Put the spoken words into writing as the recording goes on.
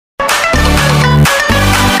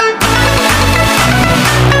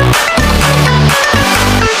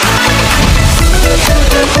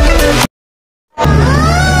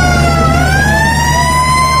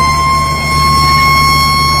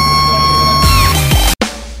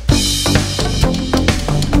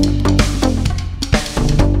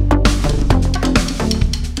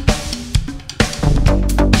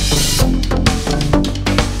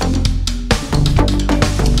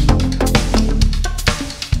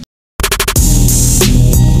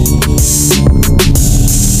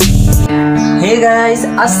guys,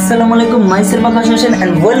 Assalamualaikum. Myself Akash Hossain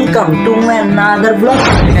and welcome to my another vlog.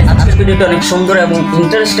 আজকের ভিডিওটা অনেক সুন্দর এবং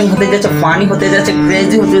ইন্টারেস্টিং হতে যাচ্ছে, ফানি হতে যাচ্ছে,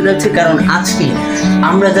 ক্রেজি হতে যাচ্ছে, কারণ আজকে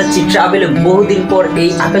আমরা যাচ্ছি ট্রাভেলে। বহুদিন পর এই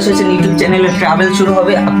আকাশ হোসেন ইউটিউব চ্যানেলে ট্রাভেল শুরু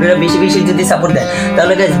হবে। আপনারা বেশি বেশি যদি সাপোর্ট দেন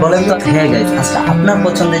তাহলে গাইজ বলেন তো, হ্যাঁ গাইজ আজকে আপনার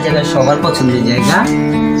পছন্দের জায়গা, সবার পছন্দের জায়গা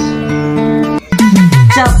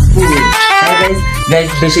চাঁদপুর। হ্যাঁ গাইজ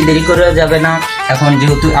বেশি দেরি করা যাবে না। এখন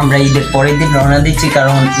যেহেতু আমরা ঈদের পরের দিন রওনা দিচ্ছি,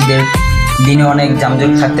 কারণ ঈদের দিনে অনেক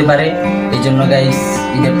যানজট থাকতে পারে, এই জন্য গাইজ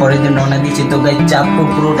ঈদের পরের দিন রওনা দিচ্ছি। তো গাইজ চাঁদপুর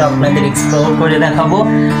পুরোটা আপনাদের এক্সপ্লোর করে দেখাবো।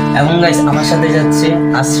 এবং গাইজ আমার সাথে যাচ্ছে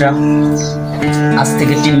আশরাফ, আজ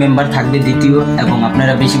থেকে টিম মেম্বার থাকবে দ্বিতীয়। এবং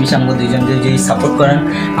আপনারা বেশি বেশি আমাকে দুইজন যদি সাপোর্ট করেন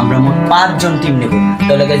আমরা মোট 5 জন টিম নেব।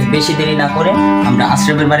 তাহলে গাইজ বেশি দেরি না করে আমরা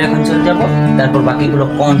আশরাফের বাড়ি এখন চলে যাব, তারপর বাকিগুলো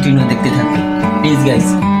কন্টিনিউ দেখতে থাকবে। প্লিজ গাইজ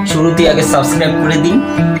শুরুতেই আগে সাবস্ক্রাইব করে দিন,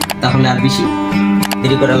 তাহলে আর বেশি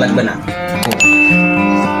দেরি করা লাগবে না।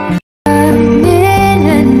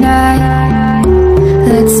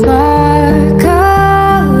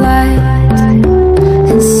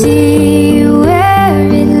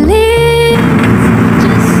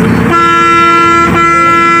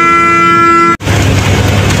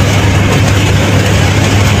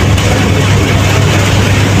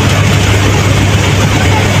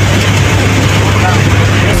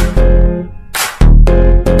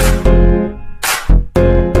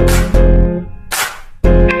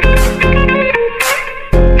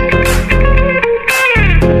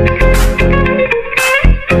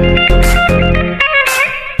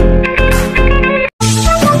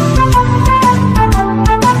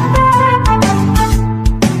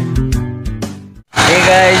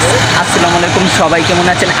 আসসালামুয়ালাইকুম, সবাই কেমন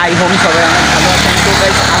আছেন? আই হোপ সবাই অনেক ভালো আছেন। তো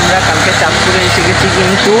গাইজ আমরা কালকে চাঁদপুরে এসে গেছি,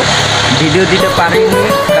 কিন্তু ভিডিও দিতে পারিনি,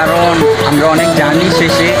 কারণ আমরা অনেক জার্নি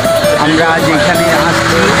শেষে আমরা আজ এখানে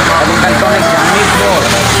আসছি। এবং কালকে অনেক জার্নির পর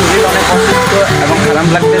শরীর অনেক অসুস্থ এবং খারাপ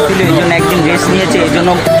লাগতেছিল, এই জন্য একদিন রেস্ট নিয়েছে। এই জন্য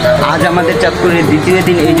আজ আমাদের চাঁদপুরের দ্বিতীয়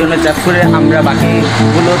দিন, এই জন্য চাঁদপুরে আমরা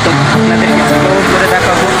বাকিগুলো তো আপনাদেরকে এক্সপ্লোর করে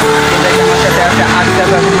দেখাবো। আমার সাথে আছে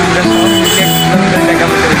আশরাফ, এবং আমরা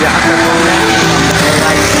দেখাবো যে আশরাফ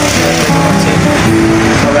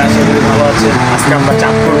সবাই আশা করি ভালো আছে। আজকে আমরা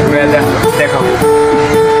চাঁদপুর ঘুরে দেখাবো।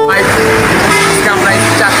 আজকে আমরা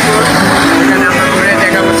চাঁদপুর এখানে আমরা ঘুরে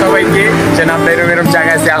দেখাবো সবাইকে, যেন আমরা এরকম এরকম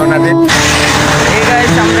জায়গায় আছে আপনাদের। এই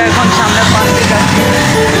গাইজ আমরা এখন সামনে পার্কে যাচ্ছি,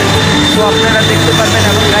 তো আপনারা দেখতে পারবেন।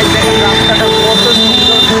 এবং গাইজ দেখেন রাস্তাটা কত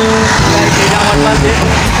সুন্দর। গাইজ এই আমার পাশে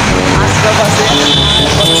আশরাফ আছে।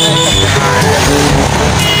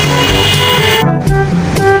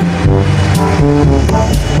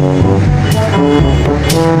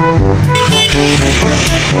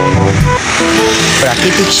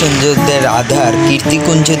 প্রাকৃতিক সৌন্দর্যের আধার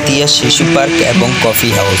কীর্তিকুঞ্জ তিয়া শিশু পার্ক এবং কফি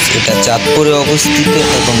হাউস, এটা চাঁদপুরে অবস্থিত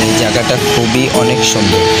এবং এই জায়গাটা খুবই অনেক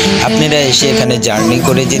সুন্দর। আপনারা এসে এখানে জার্নি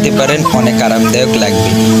করে যেতে পারেন, অনেক আরামদায়ক লাগবে।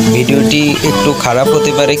 ভিডিওটি একটু খারাপ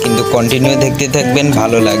হতে পারে, কিন্তু কন্টিনিউ দেখতে থাকবেন,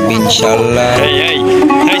 ভালো লাগবে ইনশাআল্লাহ।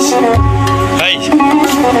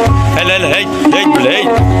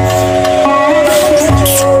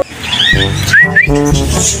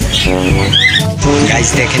 গাইস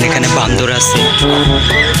দেখেন এখানে বান্দর আছে।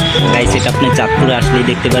 গাইস এটা আপনি চাঁদপুরে আসলেই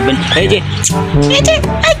দেখতে পারবেন। এই যে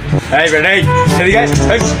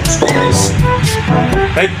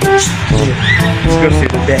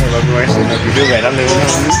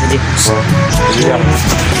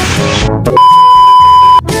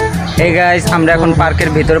এই গাইস আমরা এখন পার্কের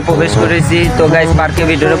ভিতরে প্রবেশ করেছি। তো গাইস পার্কের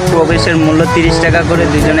ভিতরে প্রবেশের মূল্য 30 টাকা করে,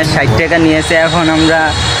 দুজনের 60 টাকা নিয়েছে। এখন আমরা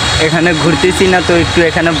এখানে ঘুরতেছি না, তো একটু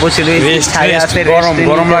এখানে বসে রয়েছি।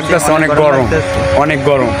 গরম লাগতেছে, অনেক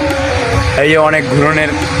গরম। এই অনেক ঘুরনের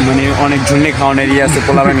মানে অনেক ঝুন্নি খাওয়ানোর ইয়ে আছে,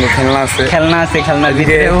 পোলাবেন খেলনা আছে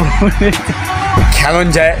খেলন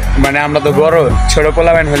যায়। মানে আমরা তো বড়, ছোট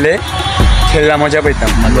পোলাবেন হলে খেললে মজা পাইতাম।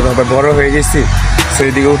 আমরা তো বড় হয়ে গেছি,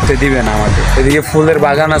 সেদিকে উঠতে দিবে না আমাদের। এদিকে ফুলের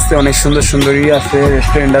বাগান আছে, অনেক সুন্দর সুন্দর ইয়ে আছে,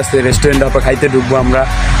 রেস্টুরেন্ট আছে। রেস্টুরেন্টে আপনার খাইতে ঢুকবো আমরা,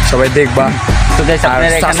 সবাই দেখবা।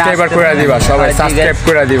 সাবস্ক্রাইব করে দিবা, সবাই সাবস্ক্রাইব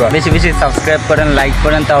করে দিবা, বেশি বেশি সাবস্ক্রাইব করেন, লাইক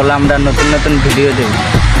করেন, তাহলে আমরা নতুন নতুন ভিডিও দেব।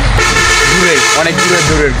 অনেক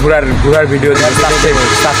দূরের ঘোরার ভিডিও দেব,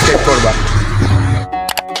 সাবস্ক্রাইব করবা।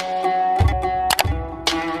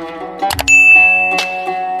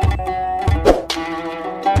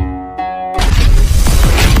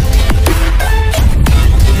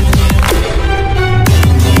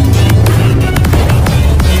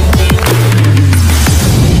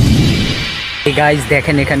 গাইজ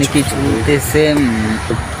দেখেন এখানে কি চলতেছে।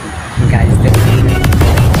 গাইজ দেখেন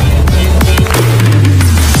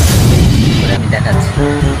আমি দেখাচ্ছি।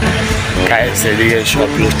 খাইছে এদিকে সব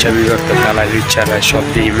লুচ্চা বিগড়তে তালা লুচ্চারা সব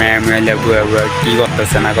দিকে মেলে বুয়া বুয়া কি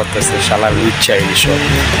করতেছে না করতেছে শালার লুচ্চা এই সব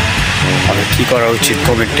আমি কি করা উচিত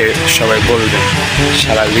কমেন্টে সবাই বলবেন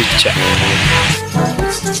শালার লুচ্চা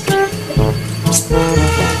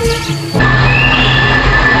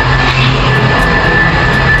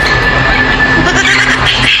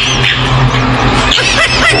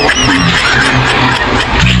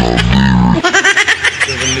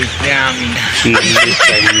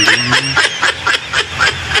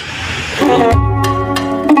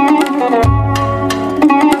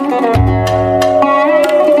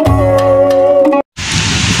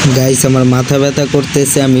গাইস আমার মাথা ব্যথা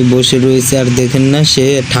করতেছে আমি বসে রয়েছি আর দেখেন না সে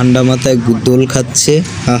ঠান্ডা মাথায় দোল খাচ্ছে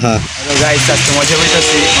হাহা গাইস আজকে মজা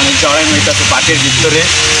হইতাছে অনেক জড়াই হইতাছে পাটের ভিতরে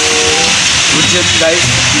বুঝছেন গাইস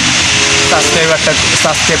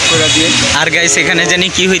সাবস্ক্রাইব করে দিয়ে আর গাইস এখানে জানি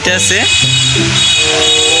কি হইতে আছে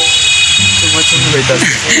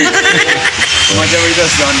মজা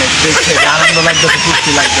হইতাছে অনেক দেখতে আনন্দ লাগতেছে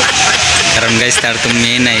খুশি লাগতেছে কারণ গাইস তার তো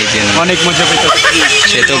মেয়ে নাই এই জন্য অনেক মজা হইতাছে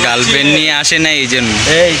সে তো গার্লফ্রেন্ড নিয়ে আসে না এই জন্য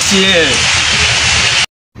এই চিয়ার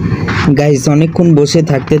গাইস অনেকক্ষণ বসে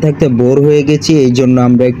থাকতে থাকতে বোর হয়ে গেছি এই জন্য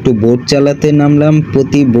আমরা একটু বোট চালাতে নামলাম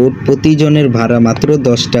প্রতি জনের ভাড়া মাত্র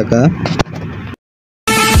 10 টাকা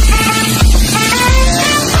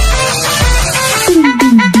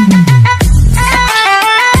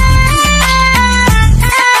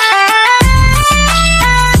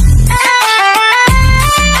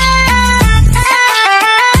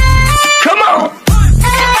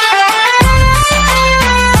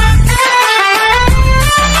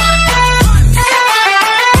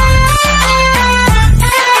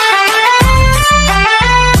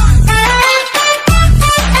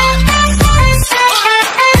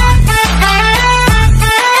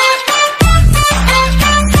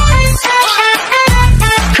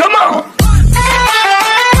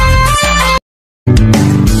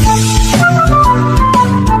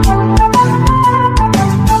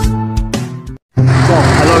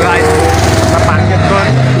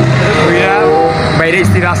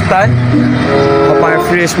রাস্তায়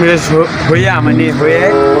ফ্রেশ মিরেশ হয়ে হয়ে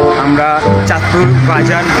আমরা চাঁদপুর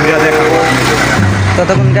বাজার ঘুরে দেখাবো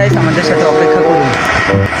ততক্ষণ গাইস আমাদের সাথে অপেক্ষা করুন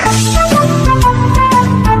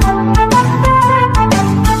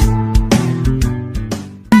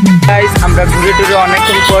গাইস আমরা ঘুরে টুরে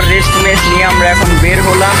অনেকক্ষণ পর রেস্ট নিয়ে আমরা এখন বের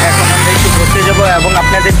হলাম এখন আমরা একটু ঘুরতে যাবো এবং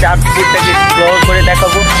আপনাদের চাঁদপুরটাকে এক্সপ্লোর করে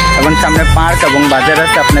দেখাবো এবং সামনে পার্ক এবং বাজার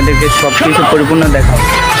আছে আপনাদেরকে সব কিছু পরিপূর্ণ দেখাবো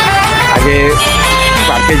আগে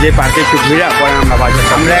পার্কে একটু ঘুরে পরে আমরা বাজার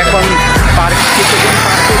আমরা এখন কিছুদিন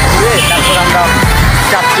পার্কে ঘুরে তারপর আমরা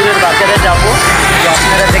চাঁদপুরের বাজারে যাবো তো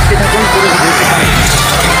আপনারা দেখতে থাকুন পুরো ঘুরতে থাকুন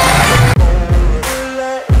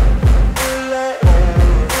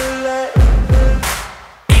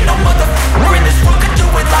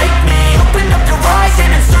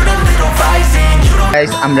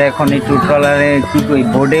আমরা এখন একটু ট্রলারে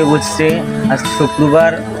বোর্ডে বসছে আজ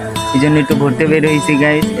শুক্রবার এই জন্য একটু ঘুরতে বের হয়েছি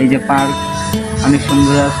গাইস এই যে পার্ক অনেক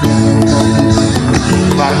সুন্দর আছে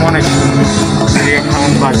অনেক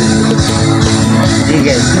খাওয়ান বাজে জি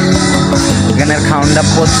গাইস এখানের খাওয়ানটা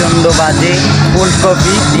প্রচণ্ড বাজে কোল্ড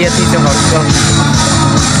কফি দিয়ে দিতে হট কফি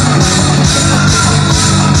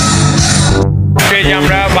এই যে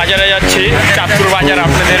আমরা বাজারে যাচ্ছি চাঁদপুর বাজার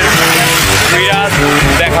আপনাদের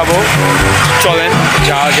দেখাবো চলেন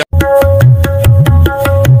যাওয়া যাক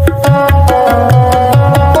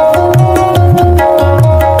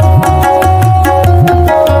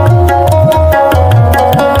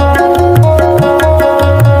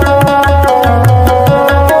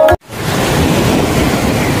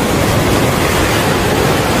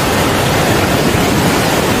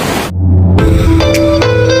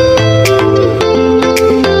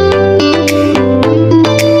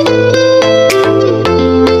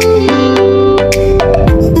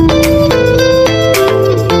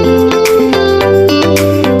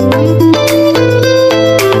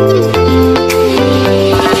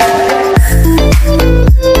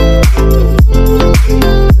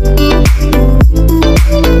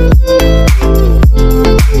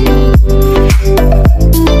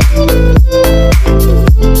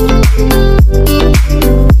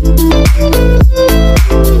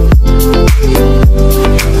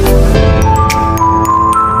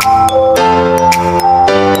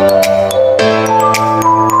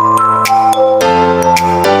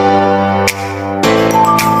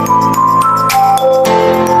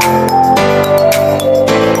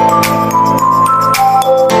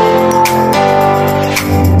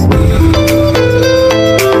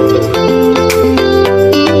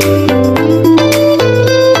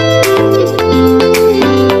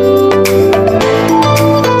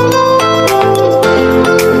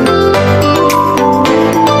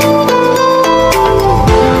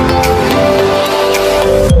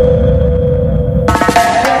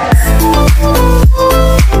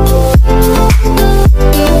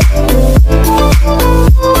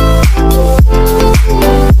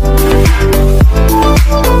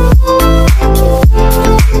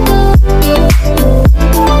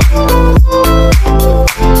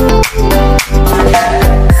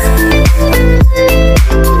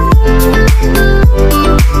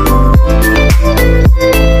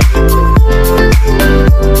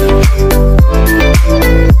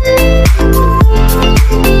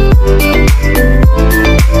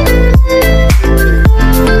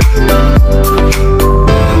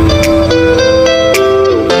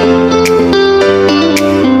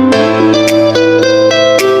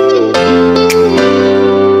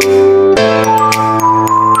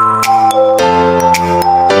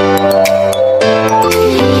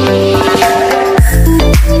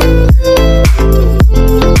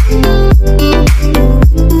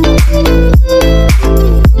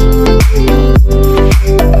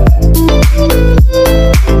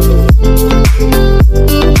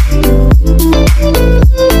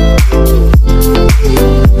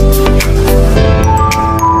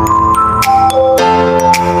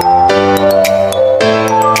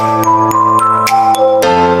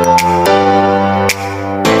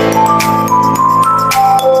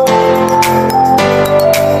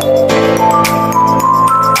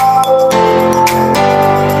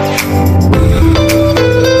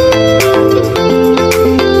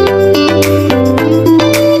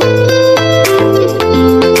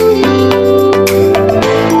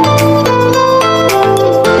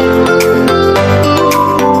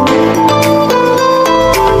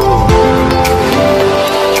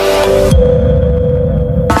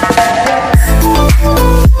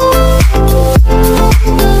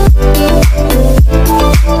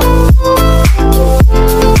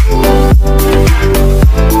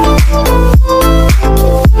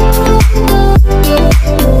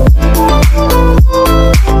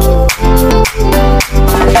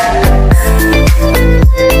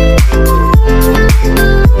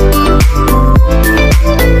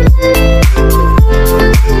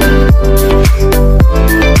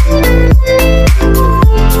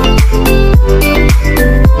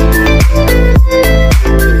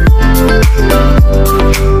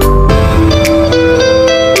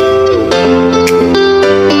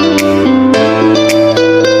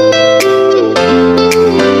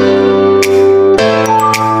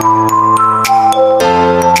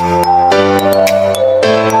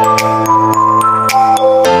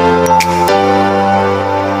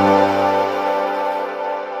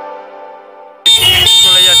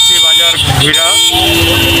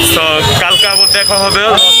হবে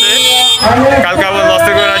কালকে আবার